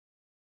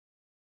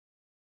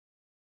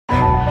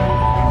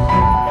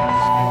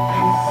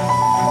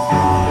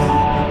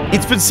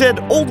been said,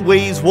 old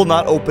ways will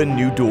not open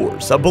new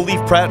doors, a belief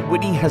Pratt &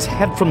 Whitney has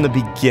had from the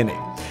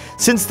beginning.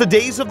 Since the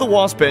days of the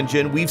Wasp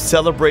engine, we've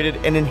celebrated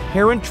an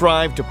inherent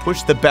drive to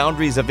push the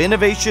boundaries of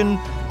innovation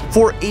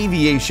for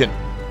aviation.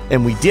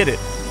 And we did it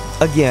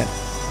again.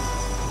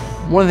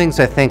 One of the things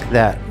I think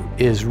that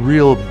is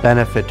real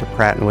benefit to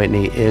Pratt &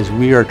 Whitney is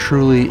we are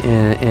truly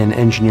an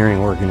engineering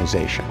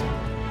organization.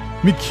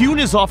 McCune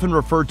is often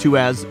referred to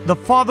as the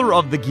father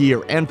of the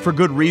gear, and for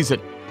good reason.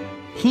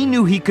 He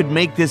knew he could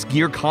make this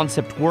gear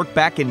concept work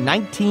back in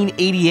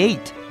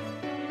 1988.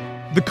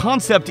 The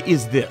concept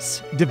is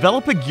this: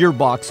 develop a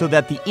gearbox so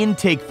that the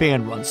intake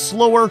fan runs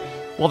slower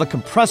while the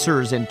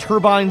compressors and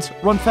turbines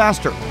run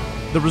faster.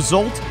 The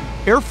result?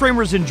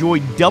 Airframers enjoy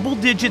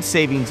double-digit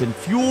savings in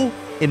fuel,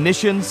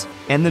 emissions,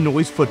 and the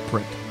noise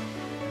footprint.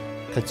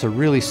 It's a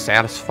really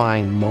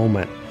satisfying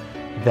moment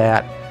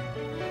that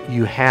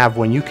you have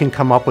when you can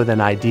come up with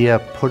an idea,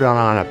 put it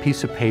on a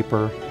piece of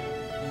paper,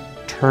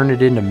 turn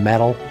it into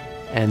metal,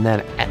 and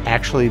then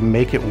actually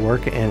make it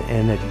work,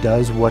 and it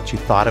does what you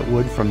thought it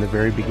would from the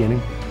very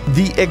beginning.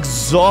 The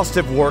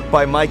exhaustive work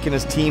by Mike and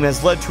his team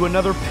has led to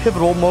another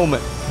pivotal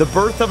moment, the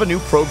birth of a new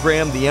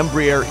program, the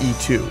Embraer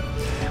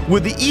E2.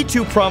 With the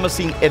E2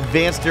 promising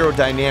advanced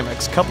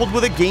aerodynamics coupled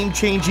with a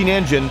game-changing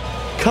engine,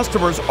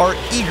 customers are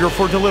eager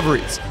for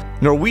deliveries.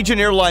 Norwegian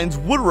Airlines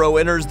Woodrow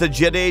enters the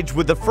jet age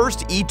with the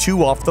first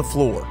E2 off the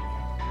floor.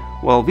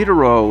 Well,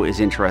 Widerøe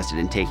is interested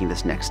in taking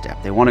this next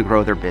step. They want to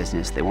grow their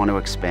business, they want to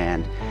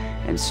expand,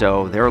 and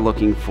so they're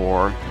looking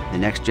for the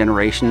next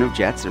generation of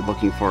jets. They're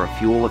looking for a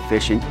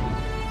fuel-efficient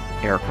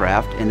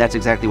aircraft, and that's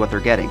exactly what they're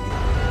getting.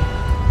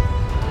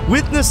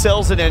 With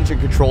nacelles and engine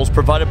controls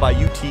provided by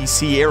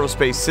UTC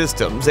Aerospace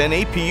Systems and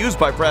APUs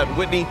by Pratt &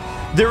 Whitney,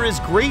 there is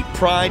great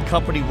pride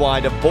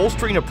company-wide of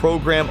bolstering a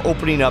program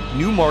opening up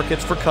new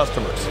markets for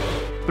customers.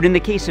 But in the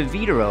case of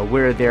Widerøe,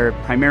 where they're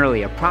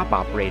primarily a prop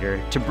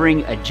operator, to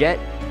bring a jet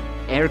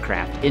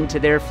aircraft into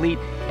their fleet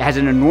has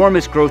an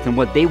enormous growth in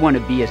what they want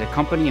to be as a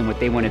company and what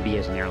they want to be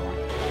as an airline.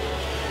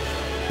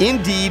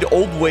 Indeed,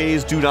 old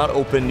ways do not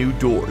open new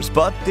doors,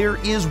 but there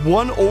is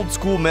one old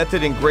school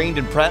method ingrained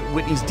in Pratt &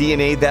 Whitney's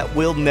DNA that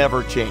will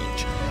never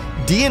change.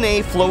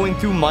 DNA flowing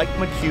through Mike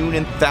McCune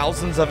and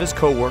thousands of his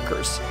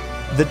co-workers.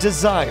 The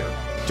desire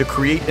to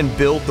create and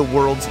build the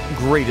world's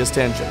greatest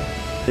engine.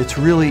 It's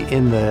really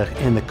in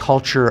the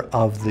culture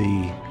of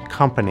the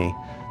company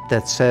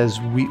that says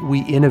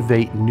we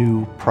innovate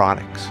new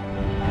products.